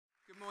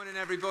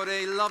Morning,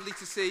 everybody. Lovely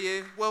to see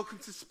you. Welcome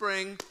to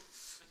spring.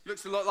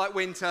 Looks a lot like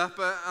winter,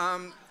 but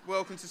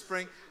welcome to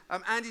spring.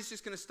 Andy's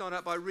just going to start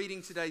out by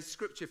reading today's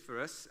scripture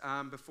for us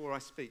before I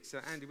speak. So,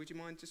 Andy, would you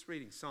mind just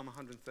reading Psalm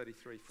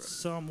 133 for us?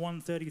 Psalm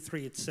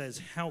 133, it says,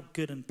 "How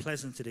good and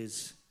pleasant it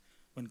is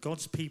when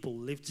God's people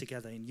live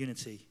together in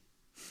unity.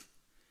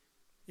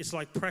 It's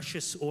like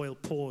precious oil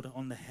poured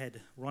on the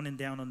head, running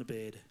down on the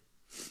beard,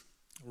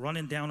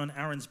 running down on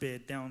Aaron's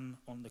beard, down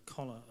on the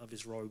collar of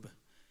his robe.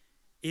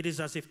 It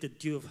is as if the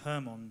dew of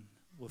Hermon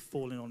were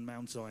falling on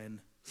Mount Zion.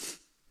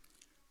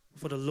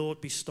 For the Lord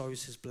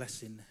bestows his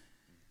blessing,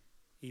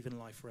 even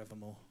life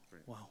forevermore."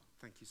 Brilliant. Wow.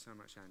 Thank you so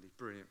much, Andy.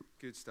 Brilliant.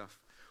 Good stuff.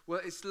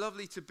 Well, it's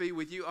lovely to be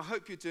with you. I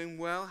hope you're doing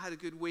well. Had a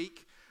good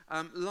week.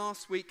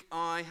 Last week,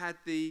 I had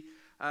the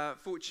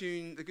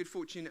good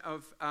fortune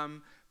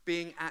of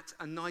being at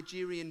a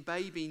Nigerian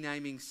baby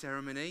naming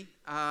ceremony.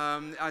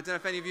 I don't know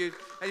if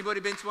anybody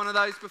been to one of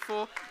those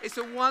before? It's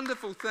a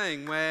wonderful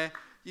thing where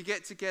you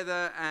get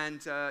together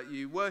and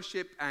you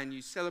worship and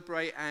you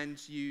celebrate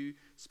and you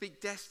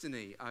speak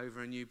destiny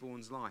over a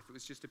newborn's life. It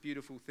was just a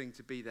beautiful thing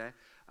to be there.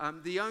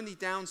 The only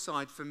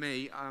downside for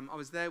me, I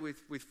was there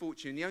with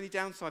Fortune. The only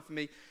downside for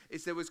me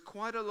is there was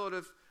quite a lot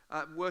of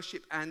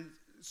worship and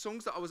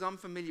songs that I was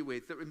unfamiliar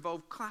with that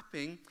involved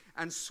clapping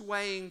and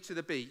swaying to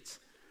the beat.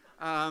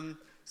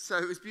 So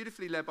it was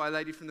beautifully led by a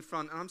lady from the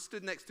front, and I'm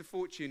stood next to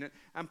Fortune,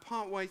 and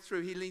part way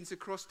through he leans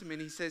across to me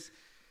and he says,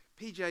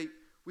 "PJ,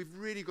 we've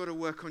really got to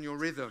work on your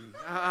rhythm."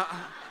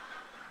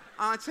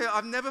 I tell you,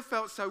 I've never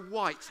felt so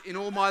white in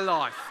all my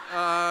life.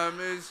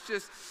 It's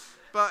just,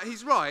 but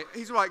he's right,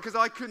 because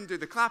I couldn't do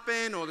the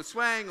clapping or the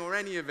swaying or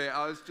any of it.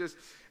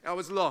 I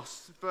was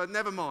lost, but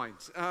never mind.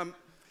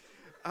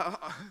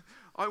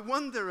 I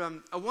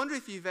wonder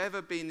if you've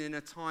ever been in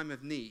a time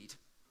of need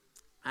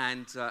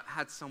and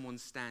had someone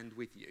stand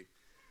with you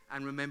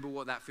and remember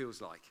what that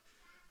feels like.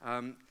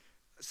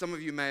 Some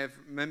of you may have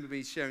remembered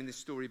me sharing this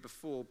story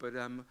before, but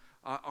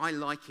I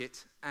like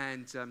it,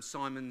 and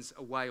Simon's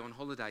away on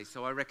holiday,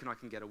 so I reckon I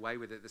can get away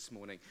with it this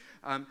morning.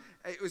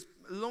 It was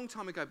a long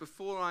time ago,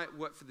 before I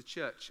worked for the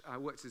church. I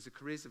worked as a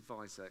careers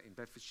advisor in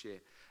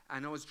Bedfordshire,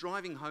 and I was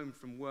driving home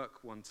from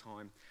work one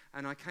time,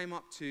 and I came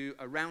up to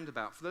a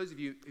roundabout. For those of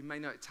you who may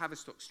know, at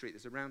Tavistock Street,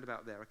 there's a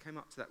roundabout there. I came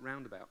up to that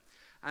roundabout,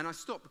 and I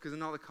stopped because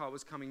another car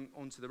was coming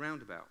onto the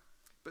roundabout.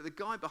 But the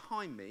guy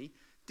behind me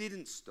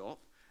didn't stop,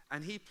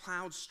 and he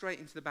ploughed straight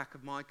into the back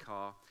of my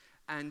car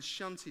and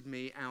shunted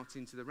me out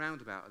into the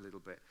roundabout a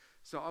little bit.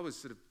 So I was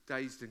sort of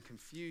dazed and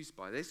confused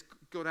by this,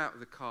 got out of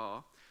the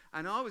car,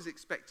 and I was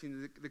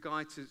expecting the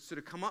guy to sort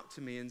of come up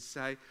to me and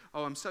say,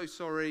 "Oh, I'm so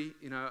sorry,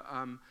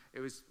 it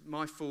was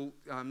my fault,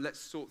 let's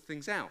sort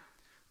things out."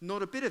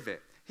 Not a bit of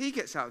it. He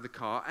gets out of the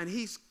car, and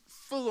he's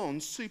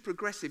full-on, super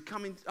aggressive,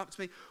 coming up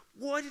to me.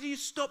 "Why did you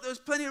stop? There was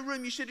plenty of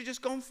room. You should have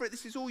just gone for it.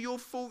 This is all your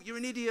fault. You're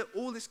an idiot,"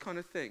 all this kind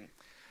of thing.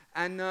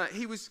 And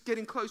he was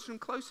getting closer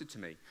and closer to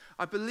me.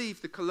 I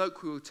believe the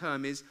colloquial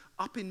term is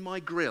 "up in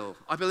my grill."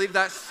 I believe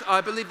that's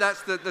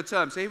the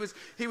term. So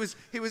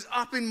he was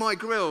up in my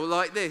grill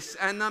like this.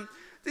 And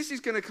this is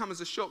going to come as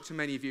a shock to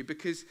many of you,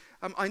 because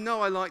I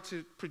know I like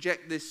to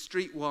project this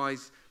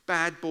streetwise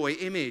bad boy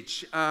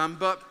image,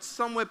 but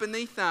somewhere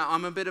beneath that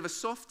I'm a bit of a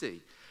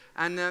softie.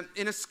 And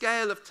in a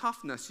scale of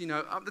toughness,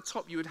 up the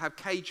top you would have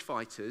cage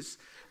fighters,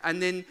 and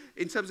then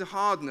in terms of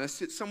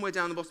hardness, it's somewhere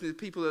down the bottom. The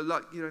people are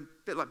like, a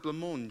bit like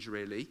blancmange,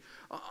 really.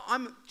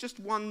 I'm just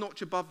one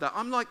notch above that.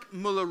 I'm like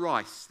Muller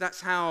Rice.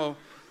 That's how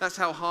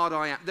hard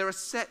I am. There are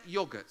set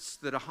yogurts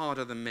that are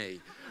harder than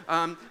me.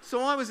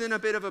 So I was in a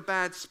bit of a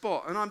bad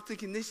spot, and I'm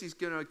thinking this is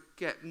going to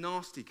get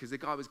nasty, because the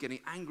guy was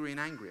getting angry and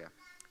angrier.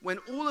 When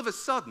all of a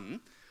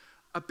sudden,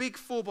 a big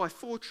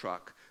 4x4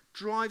 truck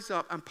drives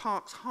up and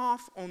parks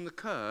half on the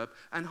curb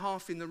and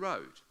half in the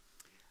road.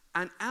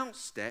 And out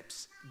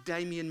steps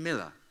Damien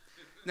Miller.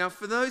 Now,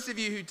 for those of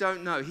you who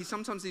don't know, he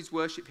sometimes leads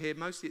worship here,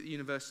 mostly at the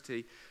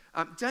university.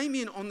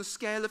 Damien, on the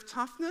scale of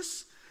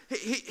toughness,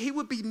 he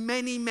would be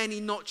many, many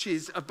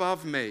notches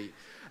above me.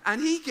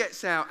 And he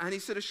gets out and he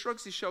sort of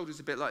shrugs his shoulders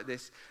a bit like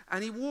this,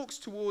 and he walks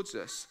towards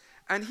us.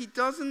 And he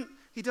doesn't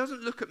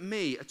look at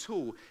me at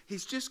all.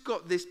 He's just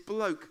got this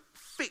bloke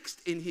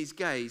fixed in his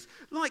gaze,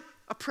 like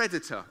a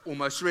predator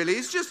almost, really.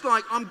 It's just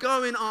like, I'm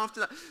going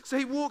after that. So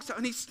he walks up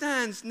and he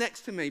stands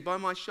next to me by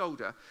my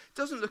shoulder,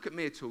 doesn't look at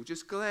me at all,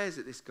 just glares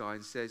at this guy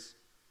and says,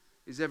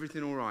 "Is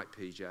everything all right,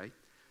 PJ?"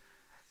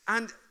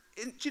 And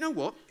do you know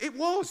what? It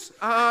was.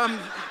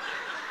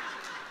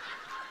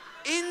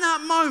 In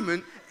that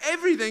moment,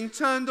 everything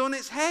turned on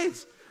its head.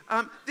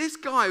 This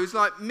guy was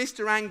like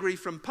Mr. Angry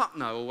from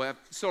Putney, or whatever.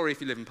 Sorry if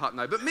you live in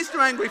Putney, but Mr.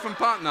 Angry from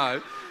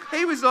Putney,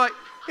 he was like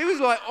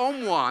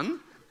on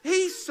one.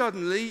 He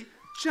suddenly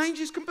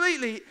changes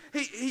completely.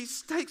 He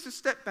takes a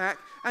step back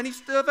and he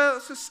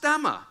develops a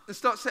stammer and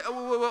starts saying,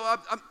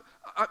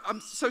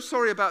 I'm so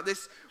sorry about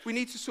this. We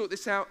need to sort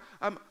this out.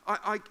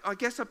 I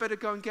guess I better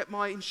go and get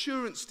my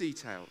insurance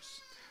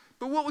details.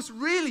 But what was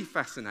really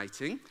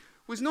fascinating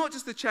was not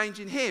just the change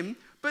in him,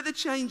 but the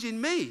change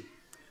in me.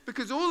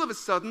 Because all of a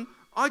sudden,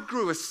 I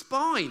grew a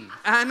spine.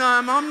 And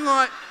I'm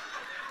like,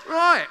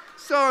 Right,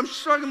 so I'm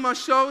shrugging my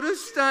shoulders,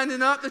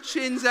 standing up, the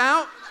chin's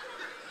out.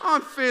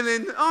 I'm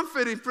feeling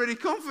pretty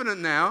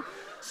confident now.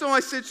 So I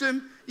said to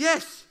him,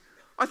 yes,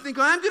 I think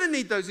I am going to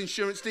need those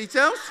insurance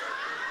details.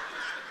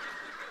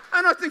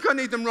 And I think I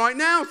need them right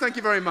now, thank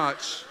you very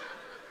much.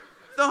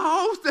 The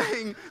whole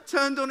thing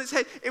turned on its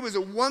head. It was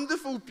a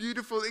wonderful,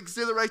 beautiful,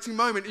 exhilarating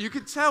moment. You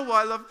could tell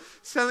why I love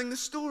telling the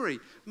story.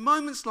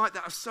 Moments like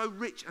that are so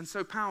rich and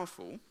so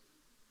powerful,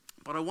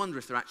 but I wonder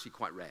if they're actually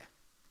quite rare.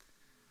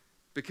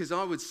 Because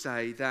I would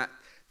say that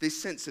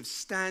this sense of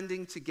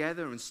standing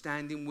together and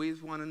standing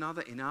with one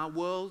another in our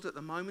world at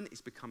the moment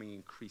is becoming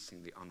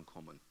increasingly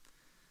uncommon.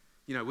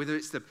 You know, whether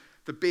it's the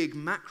big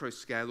macro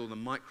scale or the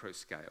micro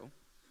scale,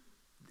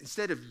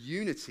 instead of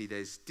unity,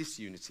 there's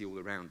disunity all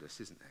around us,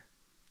 isn't there?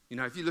 You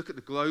know, if you look at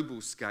the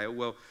global scale,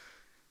 well,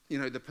 you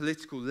know, the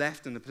political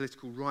left and the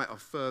political right are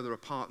further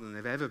apart than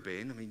they've ever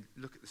been. I mean,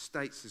 look at the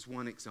States as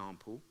one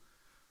example.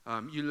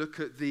 You look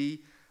at the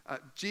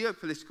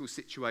geopolitical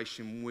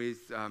situation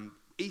with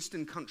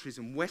Eastern countries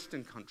and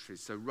Western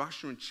countries, so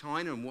Russia and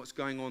China and what's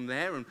going on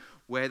there and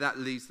where that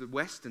leaves the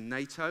West and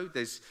NATO.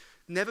 There's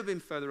never been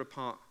further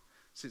apart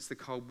since the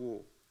Cold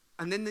War.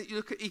 And then you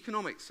look at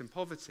economics and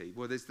poverty.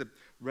 Well, there's the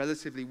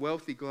relatively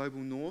wealthy global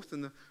north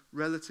and the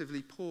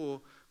relatively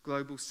poor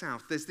global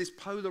south. There's this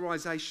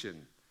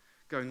polarization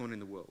going on in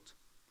the world.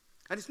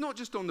 And it's not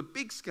just on the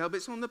big scale, but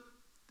it's on the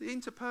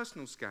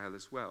interpersonal scale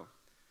as well.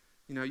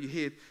 You know, you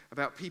hear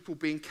about people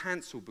being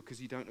cancelled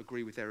because you don't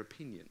agree with their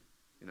opinion,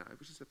 you know,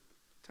 which is a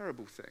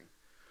terrible thing.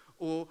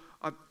 Or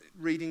I'm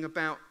reading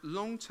about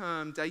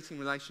long-term dating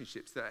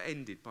relationships that are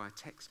ended by a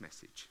text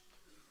message.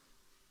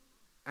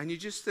 And you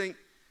just think,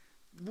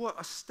 what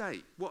a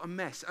state, what a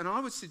mess. And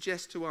I would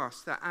suggest to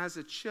us that as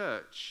a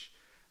church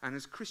and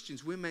as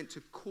Christians, we're meant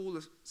to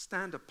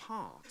stand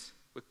apart.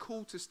 We're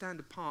called to stand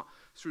apart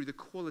through the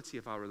quality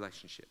of our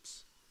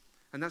relationships.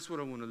 And that's what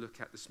I want to look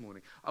at this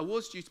morning. I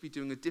was due to be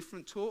doing a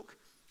different talk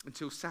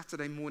until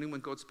Saturday morning when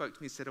God spoke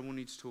to me and said, I want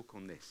you to talk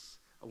on this.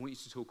 I want you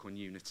to talk on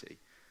unity,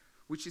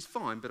 which is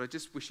fine, but I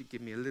just wish you'd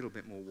give me a little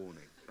bit more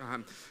warning.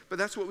 But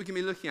that's what we're going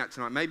to be looking at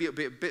tonight. Maybe it'll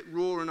be a bit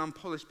raw and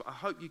unpolished, but I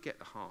hope you get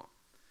the heart.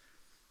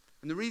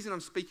 And the reason I'm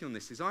speaking on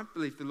this is I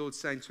believe the Lord's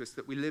saying to us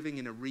that we're living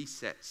in a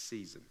reset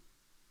season,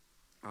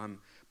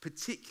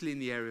 particularly in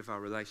the area of our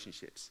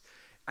relationships.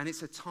 And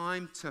it's a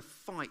time to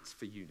fight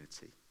for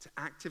unity, to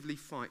actively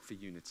fight for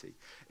unity.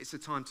 It's a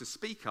time to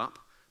speak up,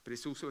 but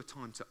it's also a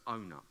time to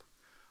own up.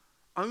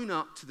 Own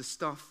up to the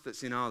stuff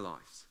that's in our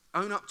lives.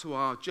 Own up to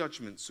our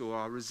judgments or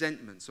our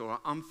resentments or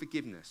our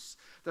unforgiveness.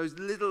 Those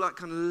little like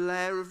kind of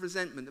layer of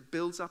resentment that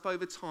builds up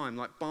over time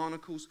like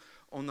barnacles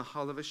on the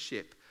hull of a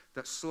ship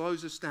that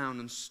slows us down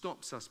and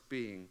stops us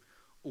being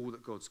all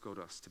that God's got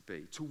us to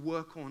be. To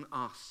work on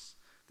us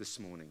this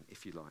morning,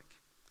 if you like.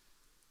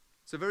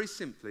 So very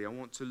simply, I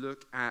want to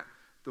look at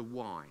the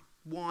why.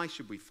 Why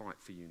should we fight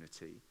for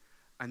unity?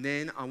 And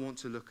then I want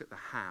to look at the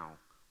how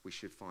we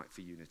should fight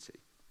for unity.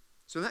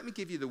 So let me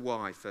give you the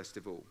why, first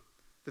of all.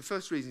 The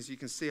first reason is you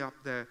can see up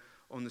there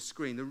on the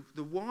screen.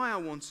 The why I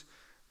want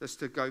us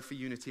to go for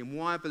unity and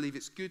why I believe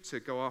it's good to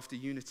go after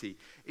unity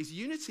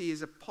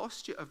is a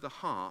posture of the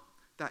heart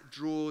that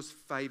draws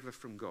favor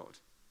from God.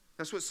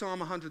 That's what Psalm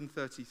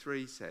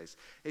 133 says.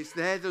 It's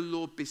there the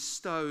Lord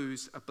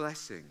bestows a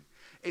blessing.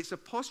 It's a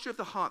posture of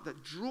the heart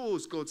that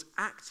draws God's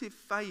active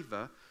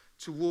favor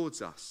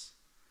towards us.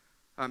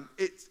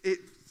 It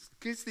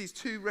gives these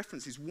two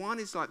references. One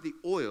is like the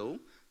oil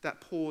that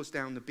pours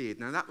down the beard.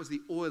 Now that was the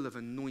oil of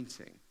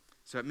anointing.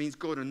 So it means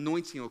God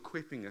anointing or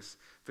equipping us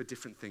for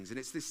different things. And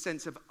it's this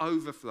sense of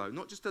overflow,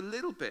 not just a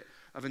little bit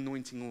of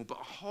anointing oil, but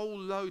a whole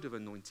load of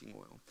anointing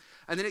oil.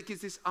 And then it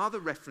gives this other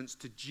reference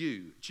to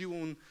dew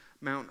on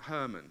Mount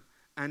Hermon.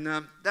 And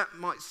that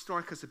might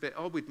strike us a bit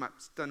odd. We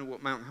don't know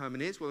what Mount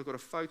Hermon is. Well, I've got a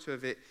photo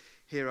of it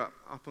here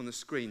up on the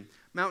screen.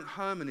 Mount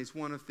Hermon is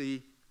one of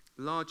the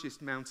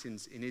largest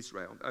mountains in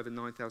Israel, over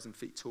 9,000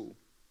 feet tall.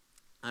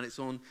 And it's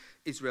on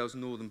Israel's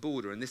northern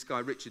border. And this guy,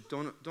 Richard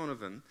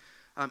Donovan,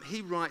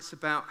 he writes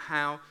about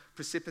how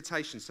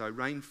precipitation, so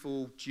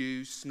rainfall,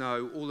 dew,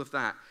 snow, all of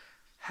that,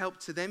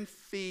 helped to then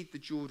feed the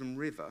Jordan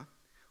River,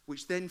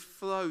 which then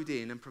flowed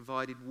in and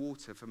provided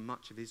water for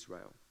much of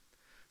Israel.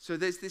 So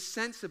there's this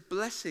sense of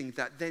blessing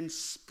that then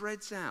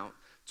spreads out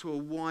to a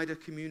wider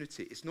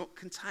community. It's not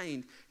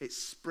contained, it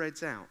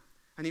spreads out.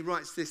 And he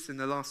writes this in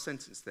the last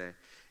sentence there.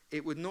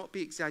 It would not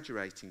be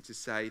exaggerating to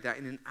say that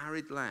in an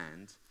arid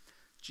land,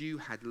 dew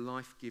had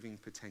life-giving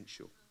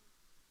potential.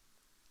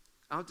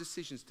 Our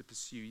decisions to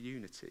pursue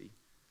unity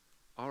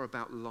are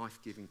about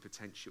life-giving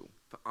potential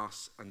for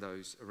us and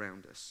those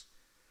around us.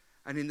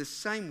 And in the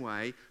same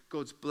way,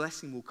 God's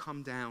blessing will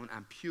come down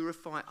and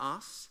purify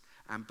us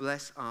and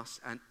bless us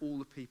and all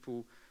the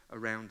people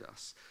around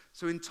us.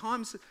 So in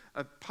times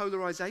of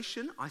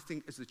polarization, I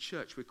think as the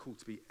church we're called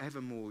to be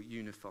ever more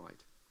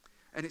unified.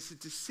 And it's a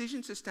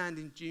decision to stand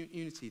in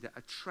unity that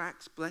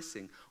attracts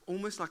blessing,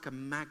 almost like a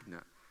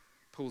magnet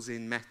pulls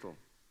in metal.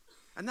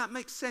 And that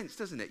makes sense,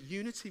 doesn't it?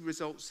 Unity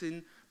results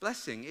in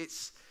blessing.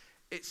 It's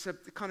a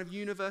kind of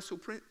universal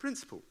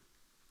principle.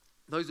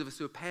 Those of us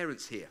who are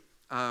parents here,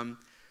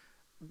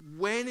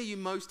 When are you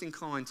most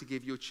inclined to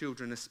give your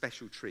children a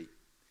special treat?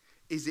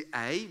 Is it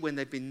A, when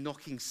they've been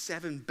knocking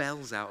 7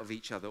 bells out of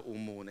each other all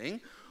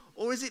morning?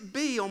 Or is it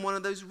B, on one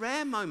of those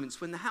rare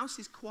moments when the house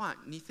is quiet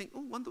and you think,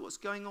 oh, wonder what's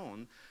going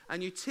on?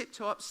 And you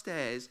tiptoe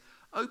upstairs,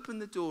 open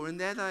the door, and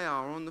there they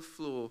are on the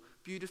floor,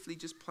 beautifully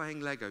just playing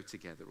Lego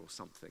together or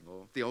something.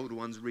 Or the older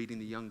one's reading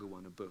the younger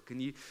one a book.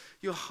 And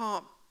your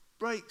heart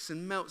breaks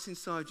and melts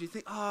inside you.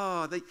 You think,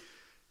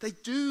 they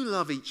do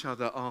love each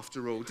other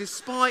after all.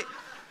 Despite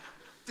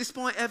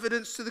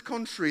evidence to the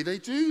contrary, they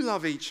do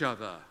love each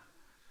other.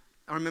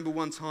 I remember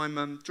one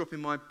time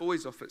dropping my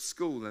boys off at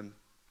school, and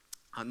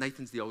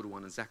Nathan's the older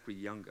one and Zachary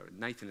younger. And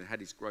Nathan had had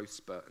his growth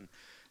spurt, and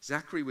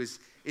Zachary was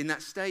in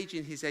that stage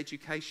in his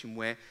education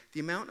where the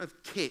amount of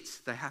kit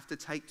they have to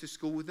take to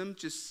school with them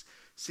just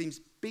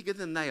seems bigger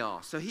than they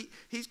are. So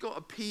he's got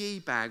a PE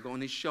bag on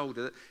his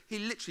shoulder that he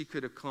literally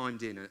could have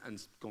climbed in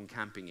and gone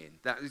camping in.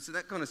 That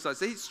kind of size.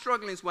 So he's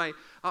struggling his way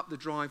up the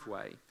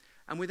driveway,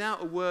 and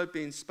without a word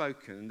being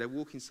spoken, they're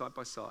walking side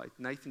by side.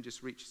 Nathan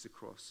just reaches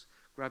across,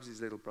 grabs his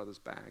little brother's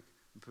bag,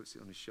 and puts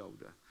it on his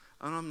shoulder.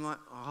 And I'm like,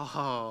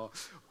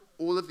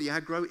 all of the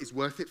aggro is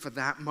worth it for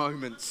that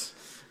moment.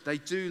 They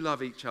do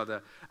love each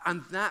other.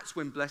 And that's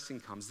when blessing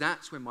comes.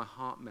 That's when my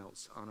heart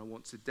melts and I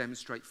want to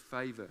demonstrate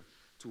favor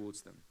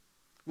towards them.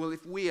 Well,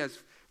 if we as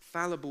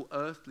fallible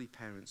earthly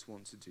parents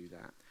want to do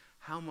that,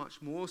 how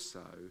much more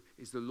so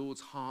is the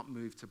Lord's heart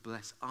moved to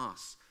bless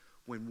us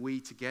when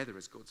we together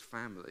as God's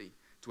family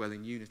dwell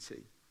in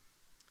unity?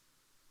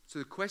 So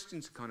the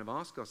question to kind of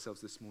ask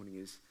ourselves this morning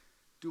is,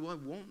 do I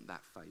want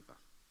that favor?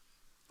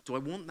 Do I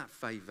want that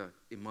favor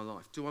in my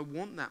life? Do I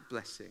want that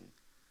blessing?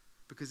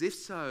 Because if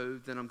so,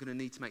 then I'm going to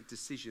need to make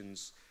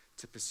decisions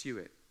to pursue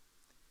it.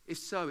 If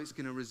so, it's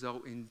going to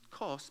result in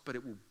cost, but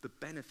the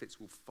benefits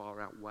will far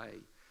outweigh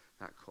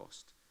that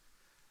cost.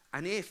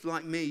 And if,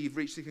 like me, you've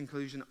reached the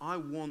conclusion, I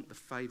want the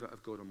favor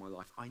of God on my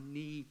life, I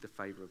need the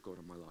favor of God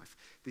on my life,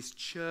 this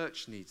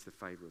church needs the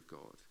favor of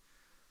God,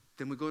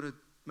 then we've got to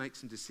make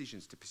some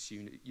decisions to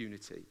pursue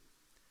unity.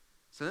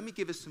 So let me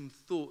give us some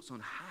thoughts on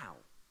how.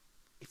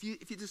 If you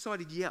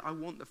decided, yeah, I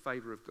want the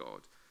favor of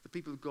God, the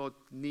people of God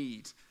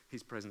need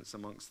his presence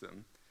amongst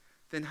them,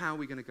 then how are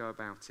we going to go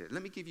about it?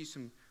 Let me give you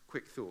some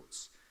quick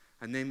thoughts.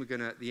 And then we're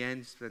going to, at the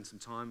end, spend some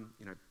time,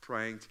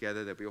 praying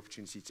together. There'll be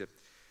opportunity to,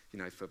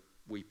 for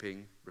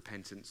weeping,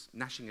 repentance,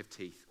 gnashing of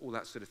teeth, all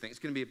that sort of thing. It's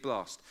going to be a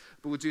blast,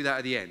 but we'll do that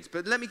at the end.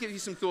 But let me give you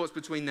some thoughts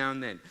between now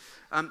and then.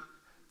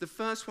 The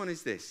first one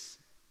is this.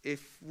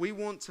 If we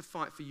want to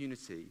fight for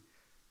unity,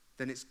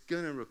 then it's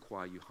going to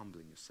require you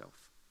humbling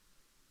yourself.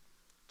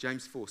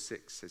 James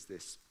 4:6 says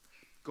this: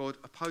 God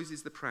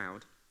opposes the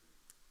proud,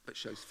 but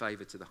shows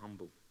favor to the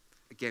humble.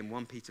 Again,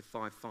 1 Peter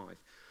 5:5.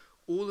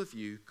 All of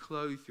you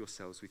clothe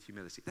yourselves with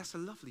humility. That's a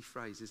lovely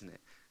phrase, isn't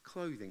it?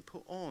 Clothing,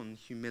 put on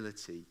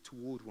humility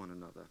toward one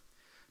another,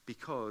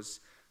 because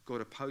God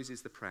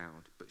opposes the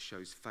proud, but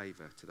shows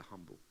favor to the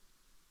humble.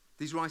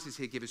 These writers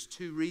here give us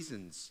 2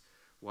 reasons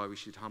why we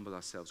should humble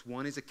ourselves.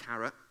 One is a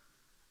carrot,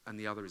 and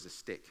the other is a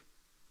stick.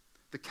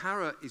 The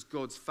carrot is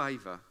God's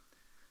favor.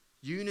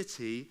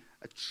 Unity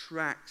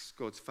attracts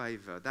God's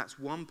favor. That's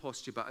one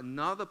posture, but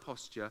another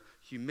posture,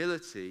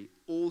 humility,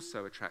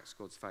 also attracts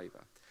God's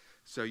favor.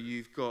 So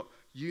you've got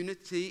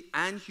unity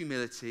and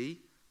humility,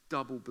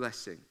 double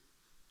blessing,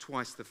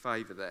 twice the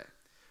favor there.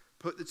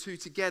 Put the 2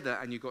 together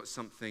and you've got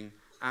something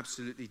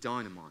absolutely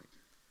dynamite.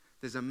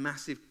 There's a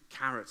massive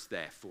carrot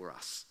there for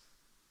us.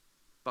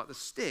 But the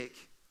stick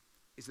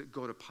is that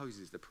God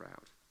opposes the proud.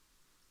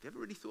 Have you ever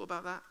really thought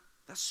about that?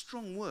 That's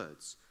strong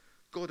words.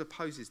 God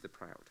opposes the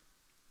proud.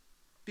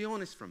 Be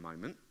honest for a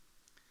moment.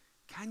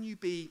 Can you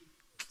be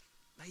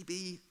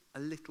maybe a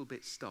little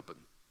bit stubborn?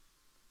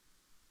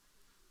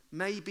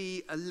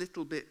 Maybe a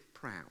little bit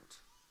proud?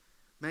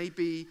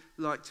 Maybe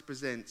like to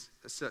present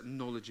a certain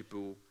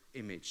knowledgeable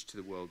image to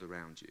the world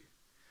around you?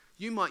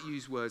 You might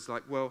use words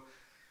like, well,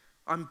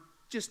 I'm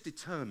just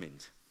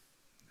determined,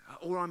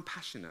 or I'm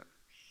passionate.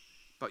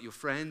 But your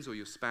friends or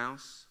your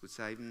spouse would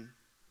say,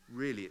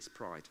 really it's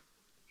pride.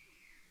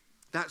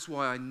 That's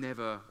why I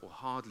never or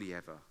hardly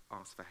ever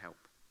ask for help.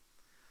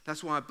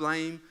 That's why I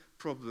blame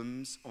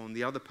problems on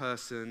the other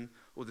person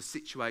or the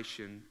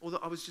situation, or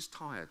that I was just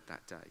tired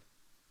that day.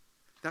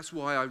 That's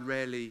why I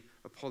rarely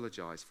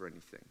apologize for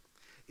anything.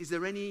 Is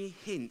there any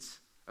hint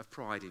of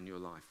pride in your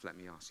life? Let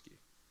me ask you.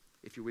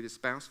 If you're with a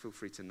spouse, feel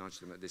free to nudge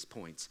them at this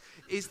point.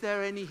 Is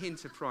there any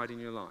hint of pride in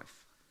your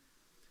life?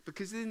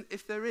 Because then,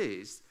 if there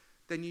is,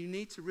 then you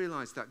need to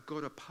realize that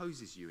God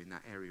opposes you in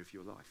that area of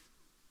your life.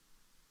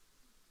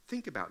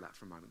 Think about that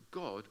for a moment.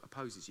 God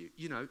opposes you.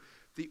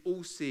 The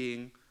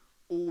all-seeing,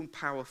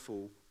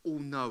 all-powerful,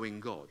 all-knowing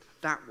God.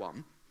 That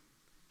one,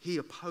 he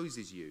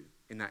opposes you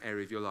in that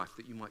area of your life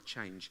that you might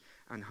change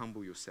and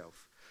humble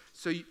yourself.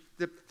 So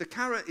the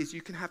carrot is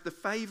you can have the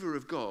favor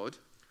of God,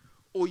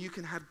 or you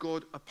can have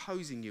God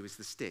opposing you as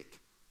the stick.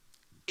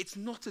 It's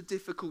not a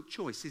difficult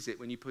choice, is it,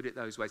 when you put it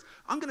those ways?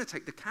 I'm going to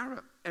take the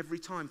carrot every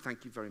time,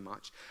 thank you very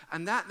much.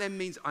 And that then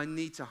means I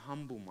need to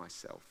humble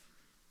myself.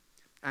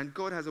 And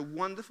God has a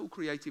wonderful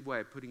creative way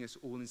of putting us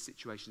all in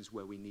situations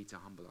where we need to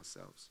humble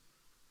ourselves.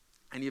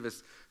 Any of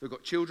us who've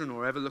got children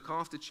or ever look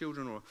after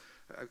children or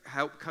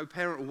help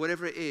co-parent or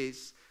whatever it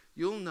is,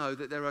 you'll know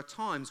that there are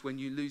times when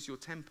you lose your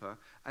temper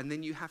and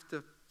then you have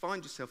to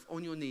find yourself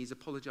on your knees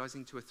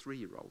apologizing to a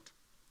 3-year-old.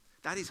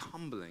 That is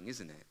humbling,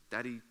 isn't it?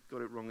 Daddy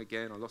got it wrong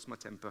again. I lost my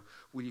temper.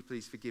 Will you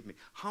please forgive me?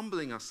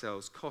 Humbling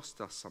ourselves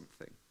costs us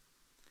something.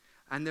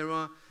 And there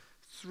are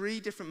 3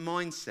 different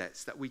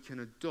mindsets that we can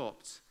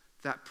adopt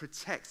that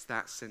protects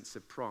that sense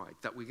of pride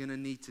that we're going to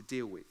need to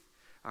deal with.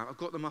 I've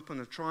got them up on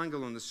a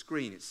triangle on the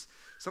screen. It's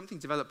something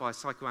developed by a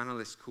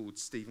psychoanalyst called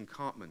Stephen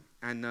Cartman.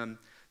 And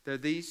there are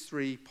these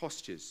 3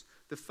 postures.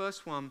 The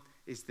first one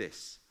is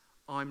this: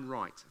 I'm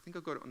right. I think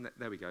I've got it on that.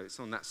 There we go. It's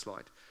on that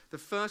slide. The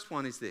first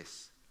one is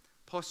this.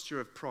 Posture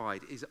of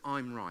pride is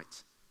I'm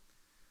right.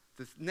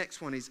 The next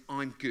one is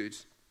I'm good.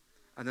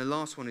 And the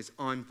last one is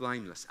I'm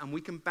blameless. And we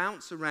can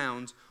bounce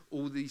around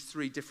all these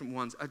 3 different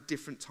ones at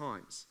different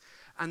times.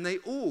 And they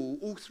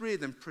all 3 of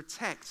them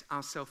protect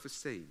our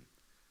self-esteem,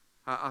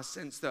 our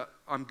sense that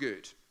I'm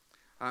good.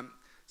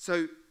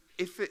 So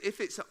if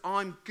it's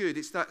I'm good,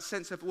 it's that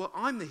sense of, well,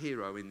 I'm the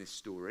hero in this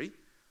story.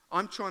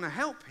 I'm trying to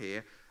help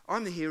here.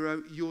 I'm the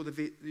hero, you're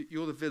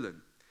the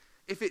villain.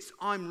 If it's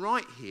I'm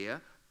right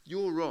here,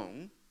 you're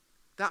wrong,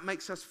 that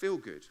makes us feel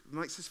good. It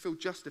makes us feel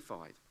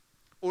justified.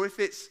 Or if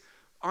it's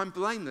I'm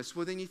blameless,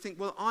 well, then you think,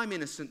 well, I'm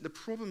innocent. The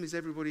problem is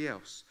everybody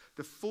else.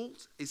 The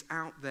fault is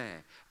out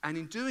there. And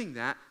in doing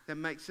that, that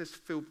makes us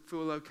feel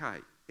okay.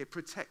 It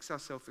protects our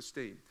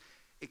self-esteem.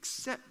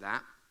 Except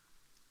that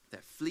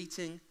they're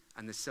fleeting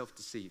and they're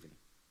self-deceiving.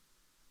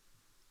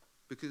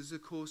 Because,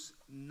 of course,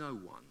 no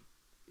one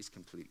is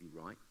completely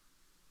right.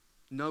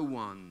 No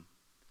one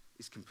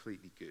is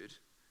completely good.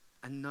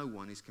 And no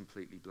one is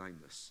completely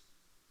blameless.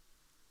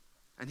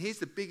 And here's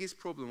the biggest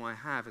problem I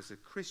have as a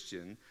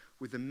Christian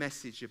with the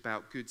message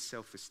about good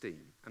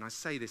self-esteem. And I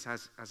say this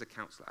as a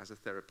counselor, as a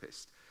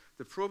therapist.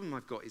 The problem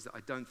I've got is that I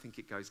don't think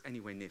it goes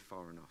anywhere near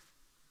far enough.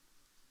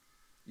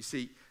 You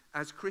see,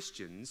 as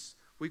Christians,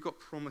 we've got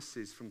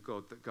promises from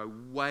God that go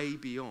way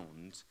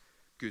beyond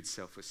good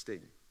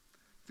self-esteem.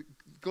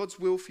 God's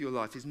will for your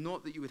life is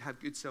not that you would have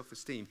good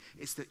self-esteem.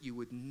 It's that you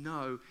would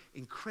know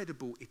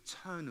incredible,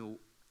 eternal,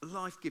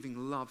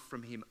 life-giving love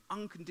from him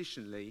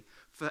unconditionally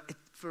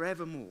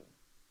forevermore.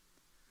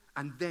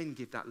 And then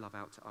give that love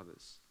out to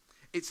others.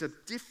 It's a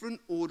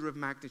different order of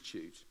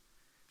magnitude.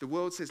 The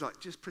world says, like,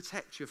 just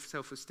protect your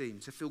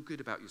self-esteem, to feel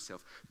good about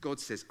yourself. God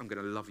says, I'm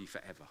going to love you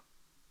forever.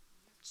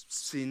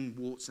 Sin,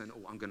 warts, and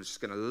all. I'm just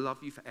going to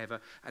love you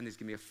forever, and there's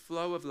going to be a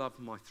flow of love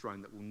from my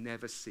throne that will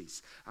never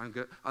cease.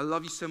 I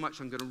love you so much,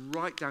 I'm going to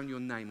write down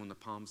your name on the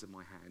palms of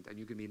my hand, and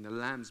you're going to be in the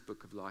Lamb's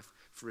book of life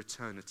for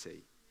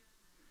eternity.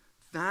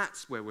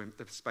 That's where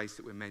the space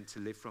that we're meant to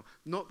live from.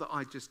 Not that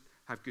I just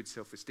have good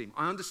self-esteem.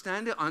 I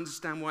understand it. I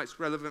understand why it's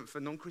relevant for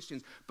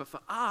non-Christians. But for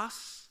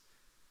us,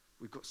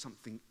 we've got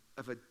something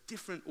of a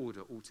different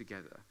order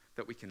altogether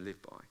that we can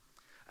live by.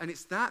 And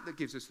it's that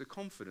gives us the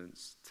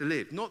confidence to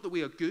live. Not that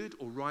we are good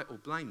or right or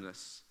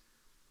blameless,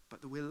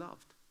 but that we're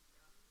loved.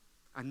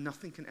 And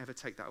nothing can ever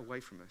take that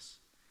away from us.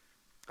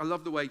 I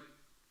love the way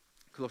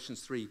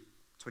Colossians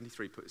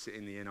 3:23 puts it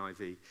in the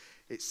NIV.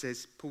 It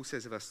says, Paul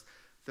says of us,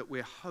 that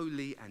we're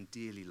holy and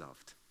dearly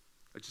loved.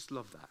 I just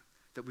love that.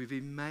 That we've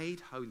been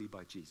made holy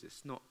by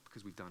Jesus, not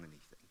because we've done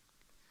anything.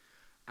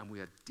 And we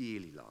are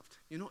dearly loved.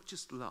 You're not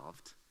just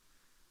loved,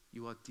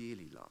 you are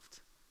dearly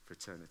loved for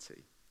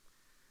eternity.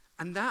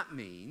 And that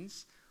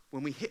means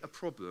when we hit a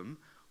problem,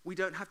 we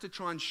don't have to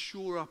try and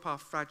shore up our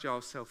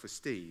fragile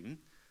self-esteem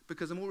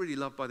because I'm already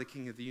loved by the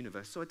King of the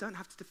universe, so I don't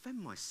have to defend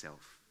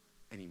myself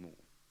anymore.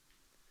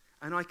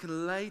 And I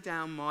can lay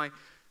down my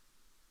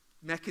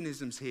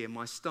mechanisms here,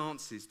 my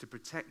stances to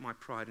protect my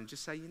pride and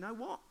just say, you know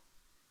what?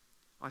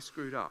 I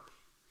screwed up.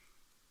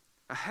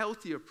 A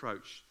healthy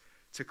approach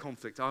to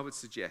conflict, I would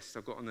suggest,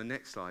 I've got on the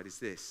next slide, is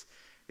this.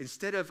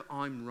 Instead of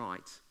I'm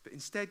right, but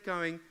instead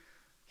going,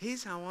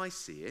 here's how I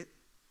see it.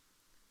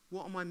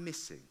 What am I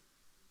missing?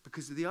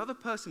 Because the other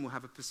person will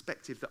have a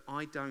perspective that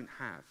I don't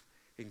have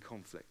in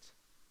conflict.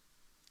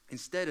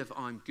 Instead of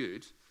I'm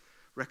good,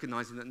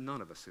 recognizing that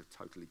none of us are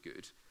totally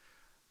good,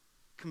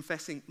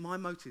 confessing my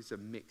motives are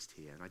mixed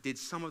here, and I did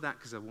some of that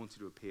because I wanted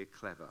to appear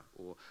clever,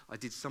 or I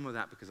did some of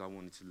that because I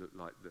wanted to look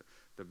like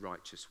the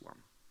righteous one,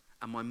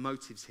 and my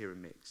motives here are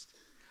mixed.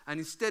 And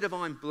instead of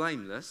I'm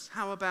blameless,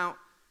 how about,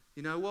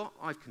 you know what,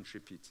 I've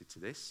contributed to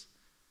this,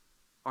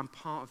 I'm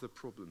part of the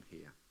problem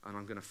here, and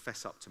I'm going to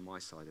fess up to my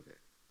side of it.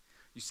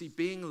 You see,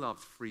 being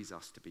loved frees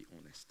us to be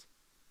honest.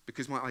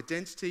 Because my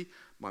identity,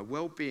 my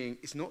well-being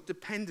is not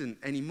dependent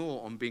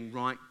anymore on being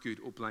right, good,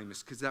 or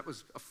blameless, because that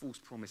was a false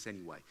promise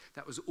anyway.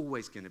 That was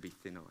always going to be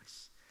thin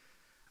ice.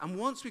 And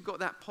once we've got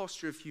that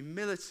posture of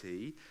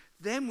humility,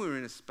 then we're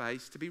in a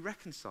space to be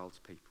reconciled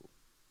to people.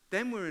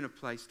 Then we're in a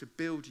place to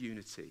build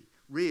unity,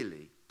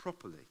 really,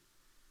 properly.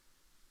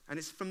 And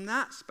it's from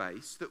that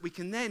space that we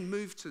can then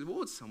move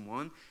towards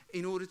someone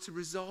in order to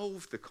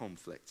resolve the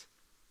conflict.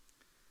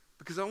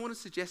 Because I want to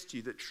suggest to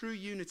you that true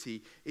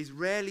unity is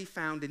rarely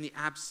found in the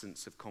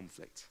absence of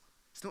conflict.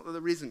 It's not that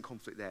there isn't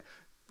conflict there.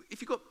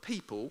 If you've got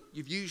people,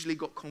 you've usually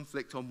got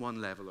conflict on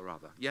one level or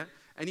other, yeah?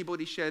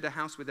 Anybody shared a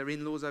house with their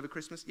in-laws over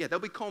Christmas? Yeah,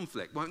 there'll be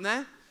conflict, won't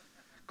there?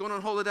 Gone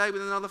on holiday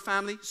with another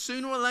family?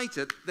 Sooner or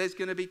later, there's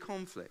going to be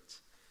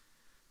conflict.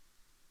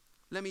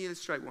 Let me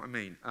illustrate what I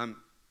mean.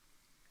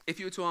 If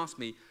you were to ask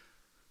me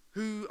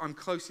who I'm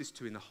closest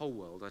to in the whole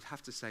world, I'd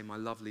have to say my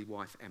lovely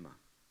wife, Emma.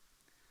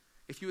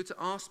 If you were to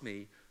ask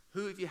me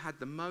who have you had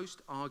the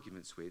most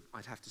arguments with,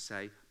 I'd have to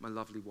say my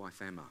lovely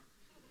wife, Emma.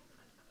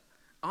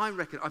 I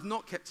reckon, I've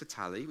not kept a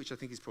tally, which I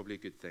think is probably a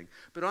good thing,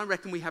 but I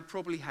reckon we have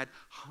probably had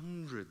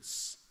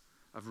hundreds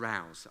of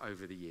rows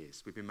over the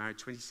years. We've been married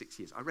 26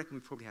 years. I reckon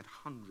we've probably had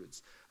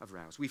hundreds of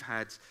rows. We've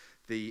had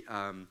the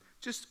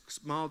just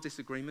mild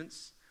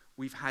disagreements.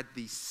 We've had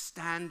the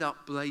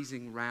stand-up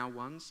blazing row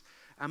ones.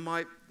 And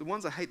the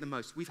ones I hate the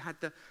most, we've had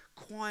the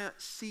quiet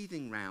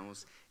seething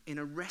rows in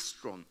a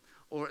restaurant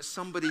or at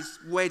somebody's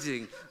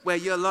wedding where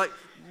you're like,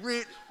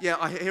 yeah,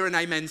 I hear an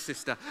amen,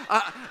 sister.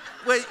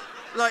 Where,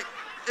 like,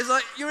 it's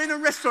like you're in a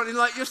restaurant and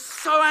like you're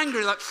so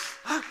angry, like,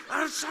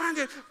 I'm so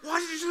angry,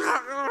 why did you do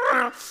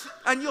that?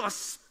 And you're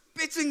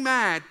spitting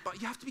mad, but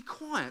you have to be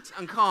quiet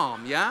and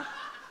calm, yeah?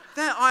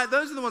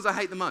 Those are the ones I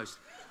hate the most.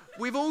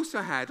 We've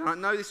also had, and I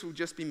know this will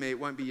just be me, it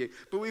won't be you,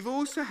 but we've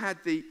also had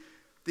the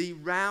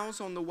rows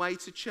on the way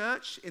to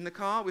church in the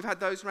car. We've had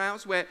those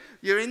rows where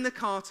you're in the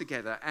car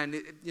together and,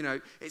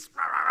 it's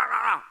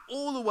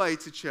all the way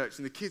to church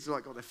and the kids are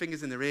like got their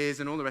fingers in their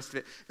ears and all the rest of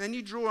it. Then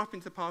you draw up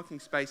into the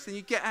parking space and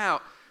you get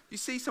out. You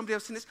see somebody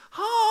else in this,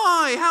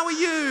 hi, how are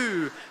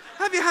you?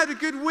 Have you had a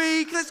good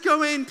week? Let's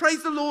go in,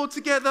 praise the Lord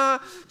together,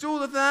 do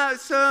all of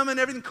that, sermon,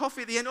 everything,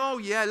 coffee at the end. Oh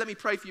yeah, let me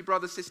pray for you,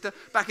 brother, sister,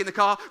 back in the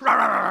car. Rah,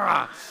 rah, rah,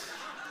 rah.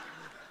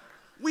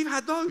 We've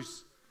had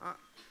those.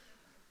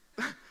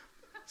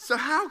 So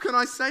how can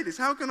I say this?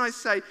 How can I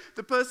say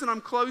the person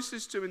I'm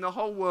closest to in the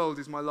whole world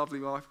is my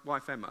lovely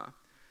wife Emma,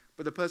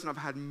 but the person I've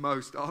had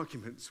most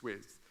arguments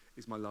with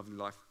is my lovely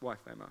wife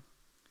Emma?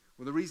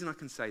 Well, the reason I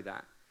can say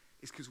that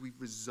is because we've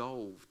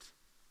resolved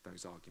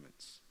those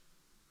arguments.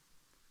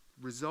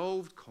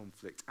 Resolved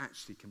conflict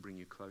actually can bring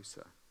you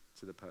closer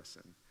to the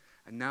person.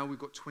 And now we've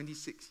got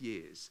 26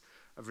 years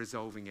of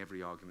resolving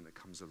every argument that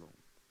comes along.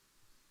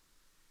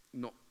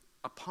 Not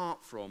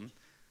apart from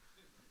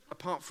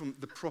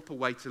the proper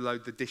way to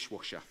load the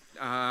dishwasher.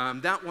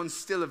 That one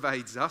still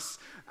evades us.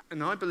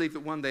 And I believe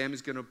that one day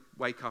Emma's going to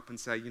wake up and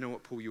say, you know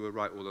what, Paul, you were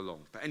right all along.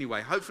 But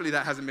anyway, hopefully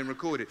that hasn't been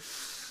recorded.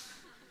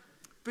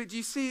 But do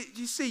you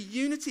see,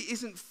 unity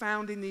isn't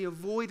found in the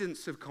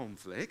avoidance of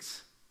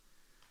conflict.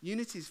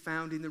 Unity is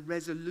found in the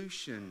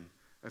resolution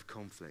of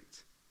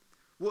conflict.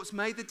 What's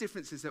made the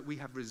difference is that we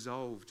have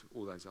resolved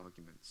all those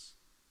arguments.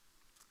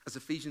 As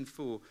Ephesians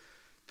 4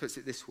 puts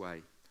it this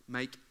way,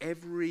 make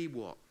every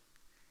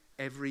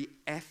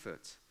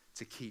effort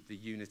to keep the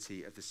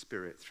unity of the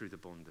Spirit through the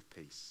bond of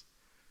peace.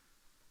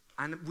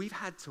 And we've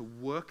had to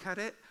work at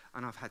it,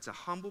 and I've had to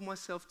humble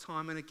myself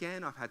time and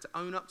again. I've had to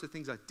own up to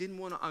things I didn't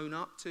want to own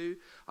up to.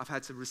 I've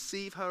had to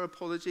receive her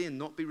apology and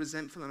not be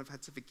resentful, and I've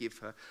had to forgive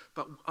her.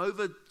 But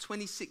over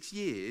 26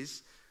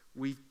 years,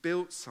 we've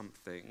built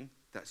something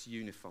that's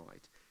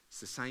unified. It's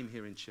the same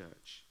here in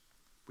church.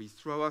 We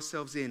throw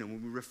ourselves in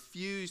and we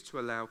refuse to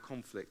allow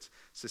conflict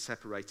to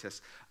separate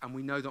us. And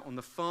we know that on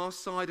the far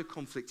side of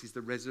conflict is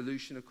the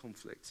resolution of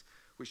conflict,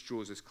 which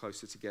draws us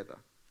closer together.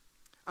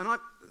 And I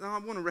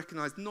want to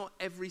recognize not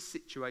every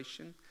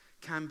situation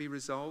can be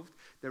resolved.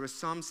 There are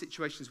some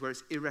situations where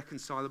it's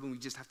irreconcilable and we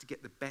just have to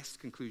get the best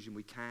conclusion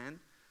we can.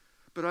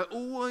 But I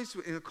always,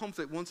 in a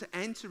conflict, want to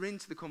enter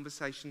into the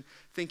conversation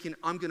thinking,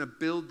 I'm going to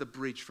build the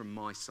bridge from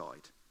my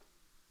side.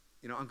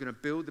 I'm going to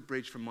build the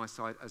bridge from my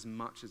side as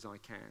much as I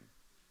can.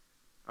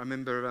 I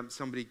remember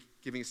somebody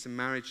giving us some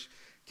marriage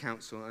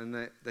counsel,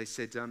 and they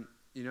said,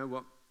 you know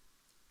what,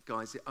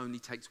 guys, it only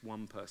takes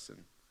one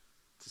person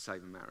to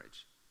save a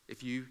marriage.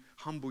 If you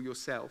humble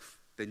yourself,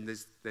 then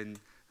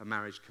a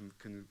marriage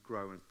can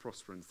grow and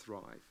prosper and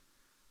thrive.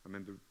 I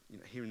remember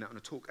hearing that on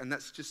a talk, and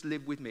that's just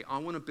live with me. I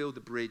want to build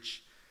a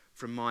bridge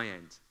from my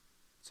end.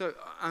 So,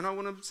 and I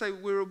want to say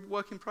we're a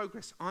work in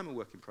progress. I'm a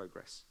work in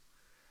progress.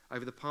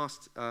 Over the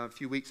past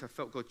few weeks, I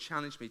felt God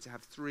challenged me to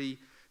have 3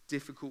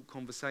 difficult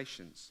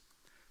conversations.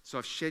 So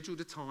I've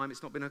scheduled a time.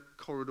 It's not been a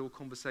corridor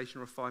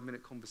conversation or a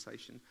 5-minute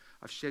conversation.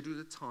 I've scheduled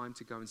a time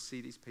to go and see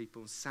these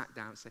people and sat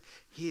down and say,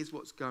 here's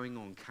what's going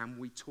on. Can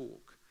we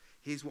talk?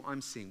 Here's what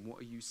I'm seeing.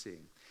 What are you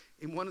seeing?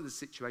 In one of the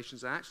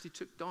situations, I actually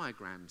took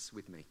diagrams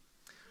with me.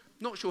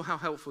 Not sure how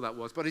helpful that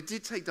was, but I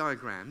did take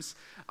diagrams.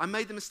 I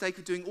made the mistake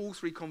of doing all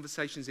 3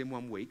 conversations in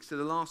 1 week. So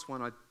the last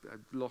one, I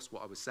lost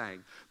what I was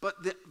saying. But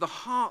the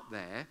heart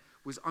there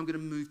was, I'm going to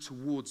move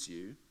towards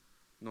you,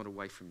 not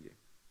away from you.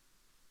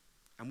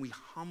 And we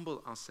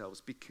humble ourselves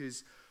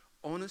because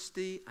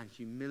honesty and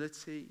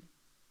humility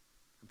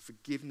and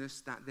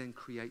forgiveness, that then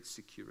creates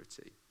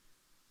security.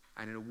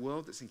 And in a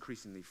world that's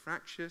increasingly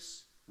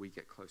fractious, we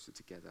get closer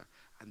together.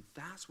 And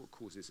that's what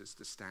causes us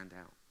to stand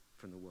out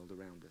from the world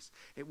around us.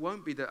 It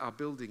won't be that our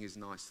building is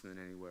nicer than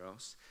anywhere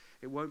else.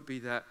 It won't be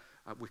that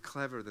we're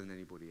cleverer than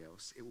anybody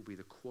else. It will be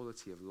the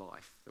quality of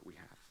life that we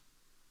have.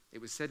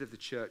 It was said of the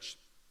church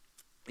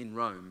in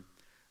Rome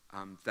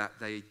that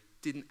they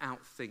didn't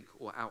outthink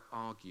or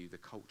out-argue the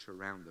culture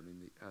around them in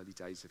the early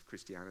days of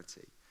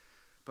Christianity.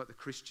 But the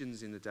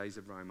Christians in the days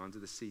of Rome, under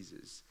the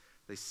Caesars,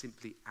 they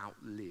simply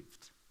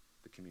outlived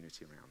the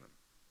community around them.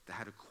 They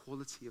had a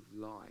quality of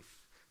life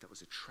that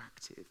was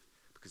attractive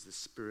because the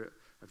spirit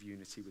of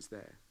unity was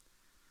there.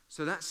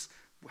 So that's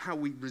how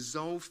we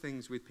resolve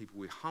things with people.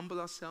 We humble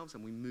ourselves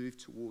and we move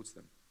towards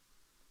them.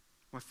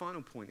 My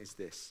final point is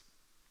this.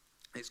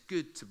 It's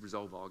good to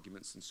resolve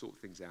arguments and sort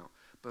things out,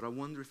 but I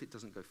wonder if it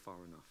doesn't go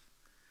far enough.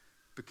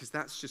 Because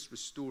that's just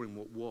restoring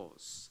what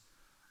was.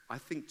 I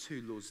think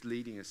too, Lord's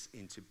leading us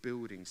into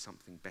building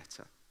something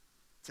better.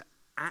 To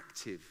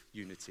active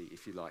unity,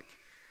 if you like.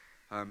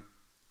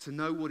 To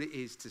know what it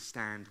is to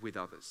stand with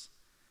others.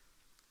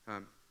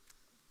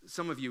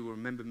 Some of you will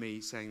remember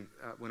me saying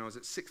when I was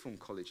at sixth form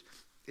college,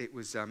 it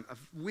was a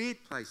weird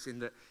place in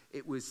that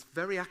it was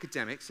very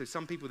academic. So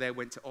some people there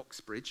went to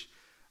Oxbridge,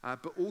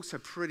 but also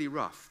pretty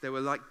rough. There were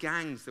like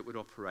gangs that would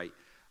operate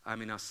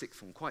in our sixth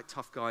form. Quite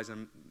tough guys.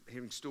 I'm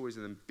hearing stories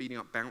of them beating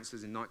up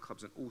bouncers in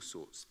nightclubs and all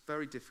sorts.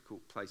 Very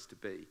difficult place to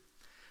be.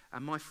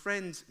 And my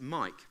friend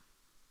Mike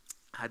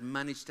had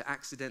managed to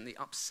accidentally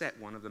upset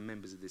one of the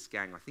members of this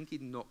gang. I think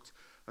he'd knocked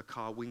a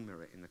car wing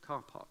mirror in the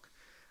car park.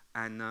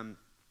 And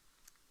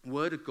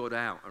word had got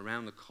out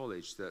around the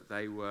college that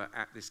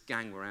this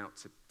gang were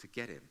out to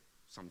get him.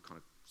 Some kind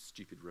of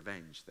stupid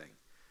revenge thing.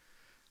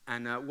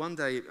 And one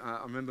day,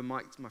 I remember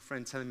Mike, my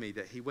friend, telling me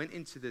that he went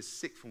into the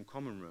sixth form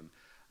common room,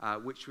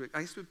 which I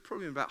guess was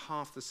probably about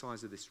half the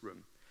size of this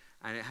room.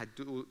 And it had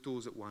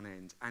doors at one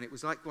end. And it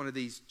was like one of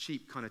these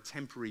cheap kind of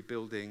temporary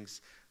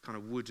buildings, kind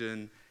of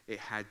wooden. It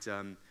had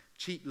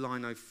cheap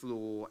lino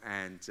floor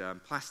and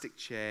plastic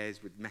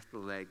chairs with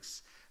metal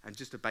legs and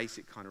just a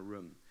basic kind of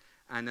room.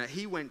 And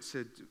he went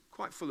to,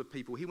 quite full of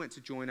people, he went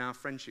to join our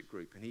friendship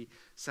group. And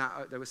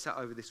they were sat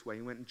over this way.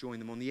 He went and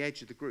joined them on the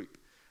edge of the group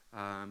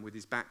with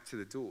his back to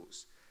the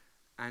doors.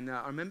 And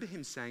I remember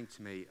him saying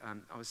to me,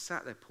 I was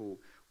sat there, Paul,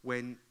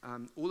 when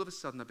all of a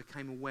sudden I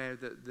became aware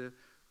that the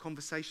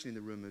conversation in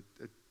the room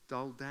had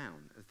dulled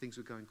down and things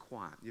were going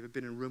quiet. You ever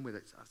been in a room where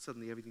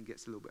suddenly everything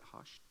gets a little bit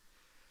hushed?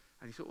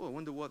 And he thought, I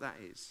wonder what that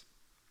is.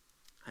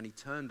 And he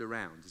turned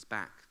around, his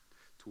back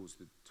towards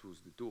the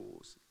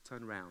doors,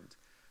 turned around,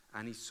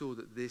 and he saw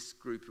that this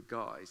group of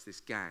guys, this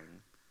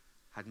gang,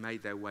 had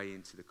made their way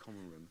into the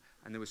common room,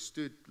 and they were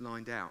stood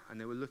lined out, and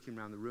they were looking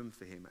around the room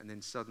for him, and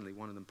then suddenly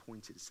one of them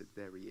pointed and said,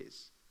 there he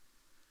is.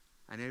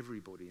 And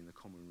everybody in the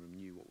common room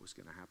knew what was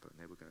going to happen.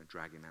 They were going to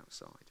drag him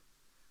outside.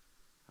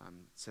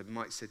 So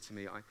Mike said to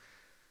me, I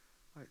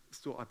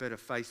thought I better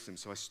face them,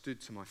 so I stood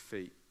to my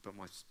feet, but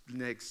my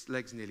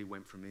legs nearly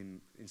went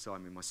from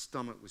inside me. My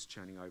stomach was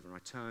churning over, and I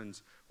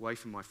turned away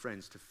from my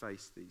friends to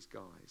face these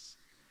guys.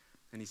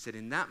 And he said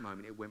in that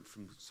moment, it went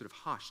from sort of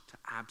hushed to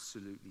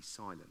absolutely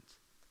silent.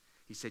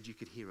 He said you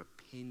could hear a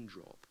pin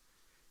drop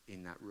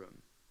in that room.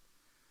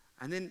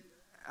 And then,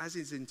 as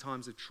is in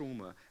times of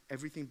trauma,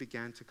 everything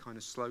began to kind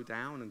of slow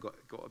down and got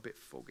a bit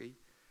foggy.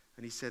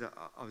 And he said,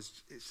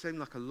 it seemed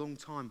like a long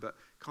time, but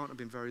can't have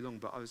been very long,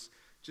 but I was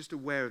just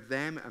aware of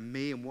them and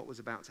me and what was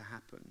about to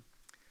happen.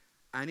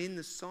 And in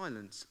the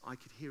silence, I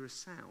could hear a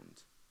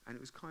sound. And it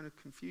was kind of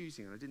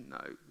confusing, and I didn't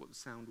know what the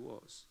sound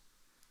was.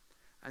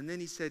 And then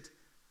he said,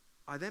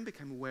 I then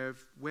became aware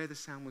of where the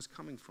sound was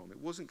coming from. It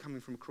wasn't coming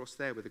from across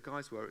there where the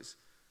guys were, it was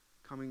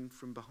coming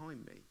from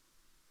behind me.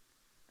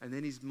 And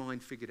then his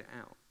mind figured it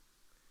out.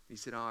 He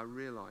said, I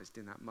realized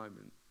in that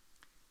moment,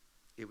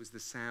 it was the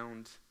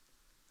sound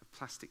of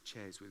plastic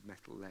chairs with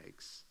metal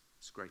legs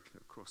scraping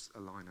across a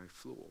lino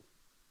floor.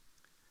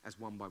 As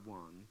one by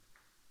one,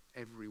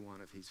 every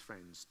one of his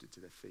friends stood to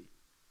their feet.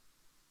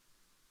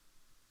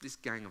 This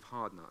gang of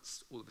hard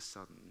nuts, all of a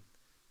sudden,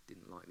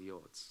 didn't like the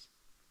odds.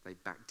 They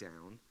backed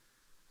down,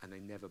 and they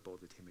never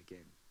bothered him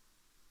again.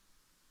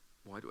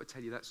 Why do I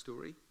tell you that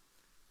story?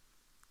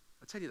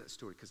 I tell you that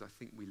story because I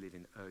think we live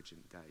in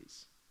urgent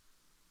days,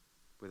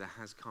 where there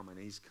has come and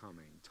is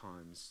coming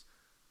times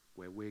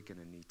where we're going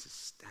to need to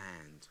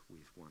stand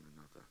with one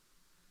another.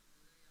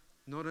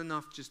 Not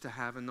enough just to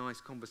have a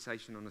nice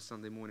conversation on a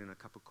Sunday morning and a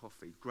cup of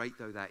coffee, great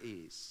though that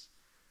is,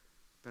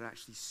 but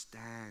actually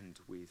stand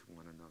with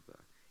one another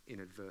in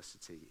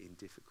adversity, in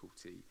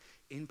difficulty,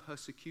 in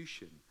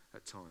persecution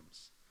at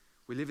times.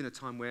 We live in a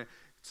time where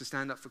to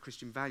stand up for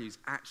Christian values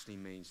actually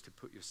means to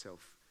put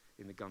yourself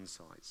in the gun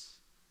sights.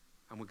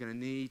 And we're going to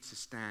need to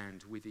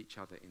stand with each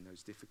other in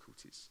those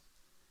difficulties.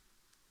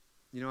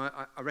 You know,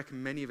 I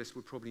reckon many of us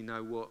would probably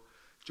know what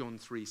John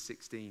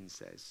 3:16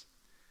 says.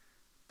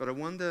 But I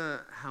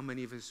wonder how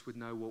many of us would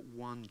know what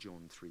 1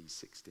 John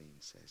 3:16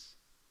 says.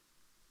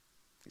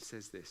 It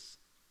says this.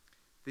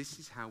 This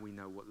is how we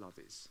know what love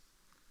is.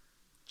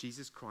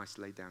 Jesus Christ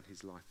laid down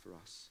his life for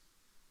us.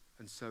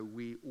 And so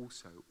we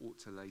also ought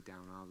to lay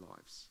down our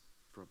lives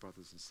for our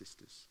brothers and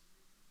sisters.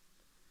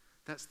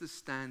 That's the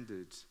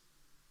standard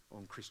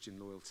on Christian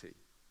loyalty.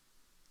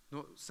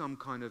 Not some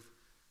kind of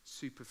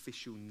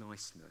superficial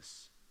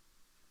niceness,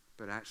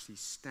 but actually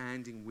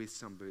standing with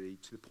somebody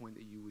to the point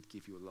that you would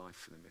give your life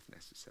for them if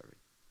necessary.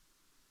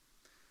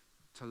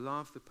 to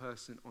love the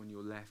person on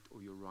your left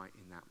or your right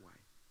in that way,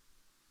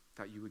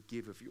 that you would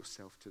give of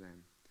yourself to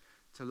them.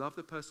 To love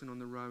the person on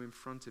the row in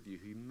front of you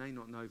who you may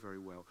not know very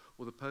well,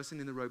 or the person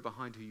in the row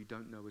behind who you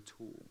don't know at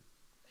all,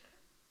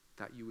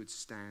 that you would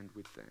stand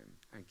with them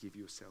and give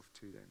yourself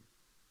to them.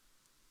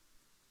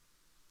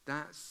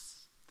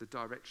 That's the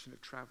direction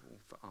of travel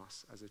for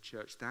us as a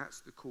church.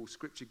 That's the call.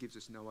 Scripture gives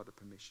us no other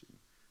permission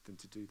than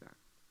to do that.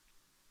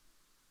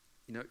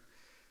 You know,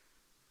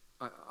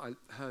 I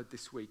heard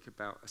this week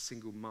about a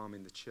single mum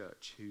in the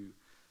church who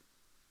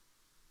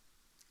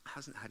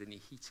hasn't had any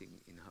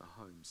heating in her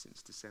home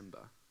since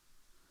December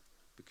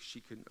because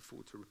she couldn't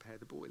afford to repair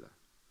the boiler.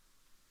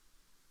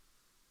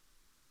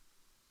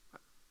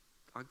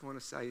 I want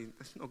to say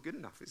that's not good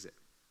enough, is it?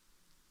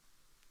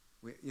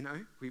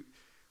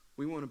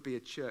 We want to be a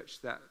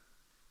church that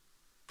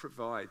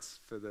provides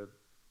for the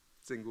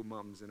single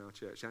mums in our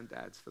church, and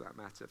dads for that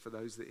matter, for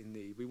those that are in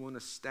need. We want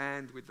to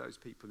stand with those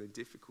people in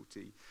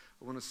difficulty.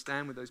 We want to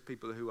stand with those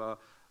people who are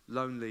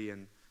lonely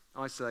and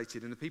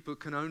isolated, and the people who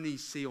can only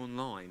see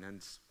online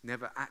and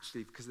never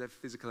actually, because of their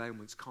physical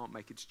ailments, can't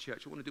make it to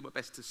church. I want to do my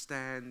best to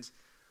stand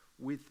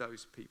with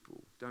those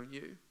people, don't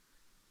you?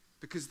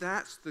 Because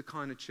that's the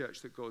kind of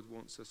church that God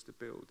wants us to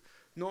build.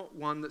 Not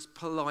one that's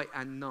polite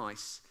and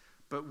nice,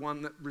 but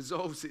one that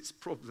resolves its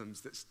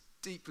problems, that's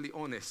deeply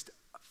honest,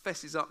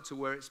 fesses up to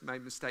where it's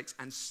made mistakes,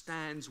 and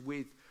stands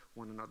with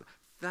one another.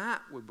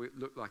 That would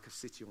look like a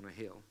city on a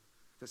hill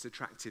that's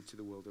attractive to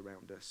the world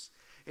around us.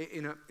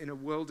 In a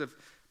world of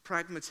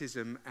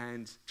pragmatism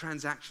and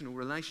transactional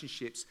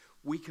relationships,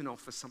 we can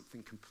offer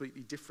something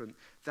completely different,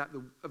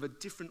 of a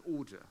different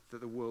order that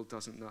the world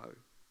doesn't know,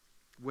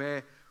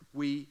 where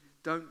we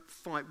don't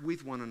fight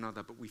with one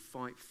another, but we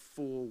fight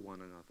for one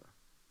another.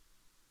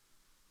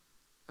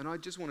 And I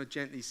just want to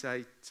gently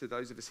say to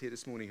those of us here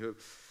this morning who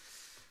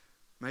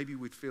maybe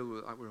we'd feel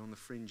like we're on the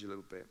fringe a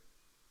little bit,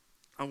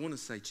 I want to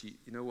say to you,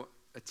 you know what?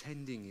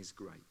 Attending is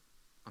great.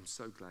 I'm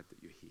so glad that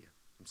you're here.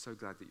 I'm so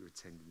glad that you're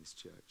attending this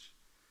church.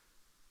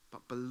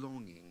 But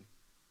belonging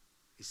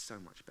is so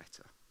much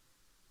better.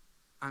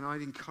 And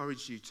I'd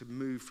encourage you to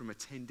move from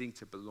attending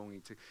to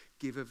belonging, to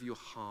give of your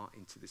heart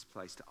into this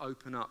place, to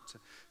open up,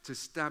 to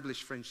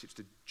establish friendships,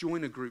 to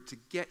join a group, to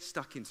get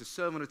stuck in, to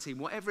serve on a team,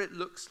 whatever it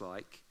looks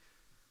like,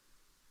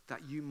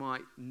 that you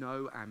might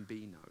know and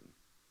be known,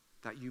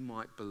 that you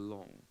might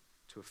belong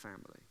to a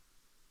family.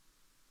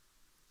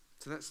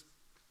 So that's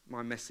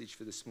my message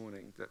for this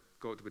morning, that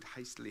God would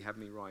hastily have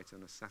me write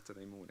on a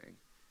Saturday morning,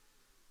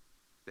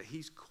 that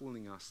he's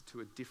calling us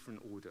to a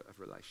different order of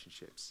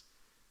relationships,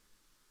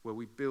 where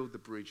we build the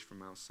bridge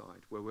from our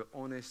side, where we're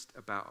honest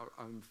about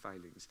our own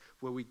failings,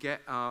 where we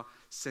get our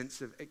sense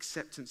of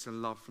acceptance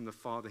and love from the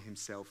Father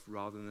himself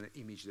rather than an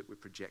image that we're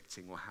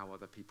projecting or how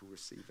other people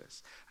receive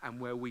us, and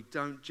where we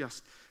don't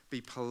just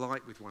be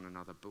polite with one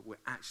another, but we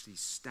actually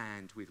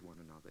stand with one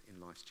another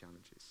in life's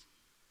challenges.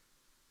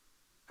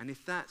 And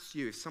if that's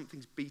you, if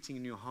something's beating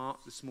in your heart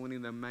this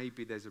morning, then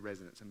maybe there's a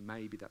resonance, and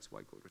maybe that's why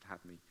God would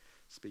have me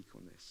speak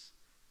on this.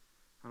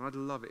 And I'd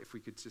love it if we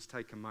could just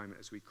take a moment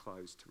as we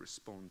close to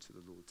respond to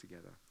the Lord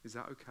together. Is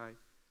that okay?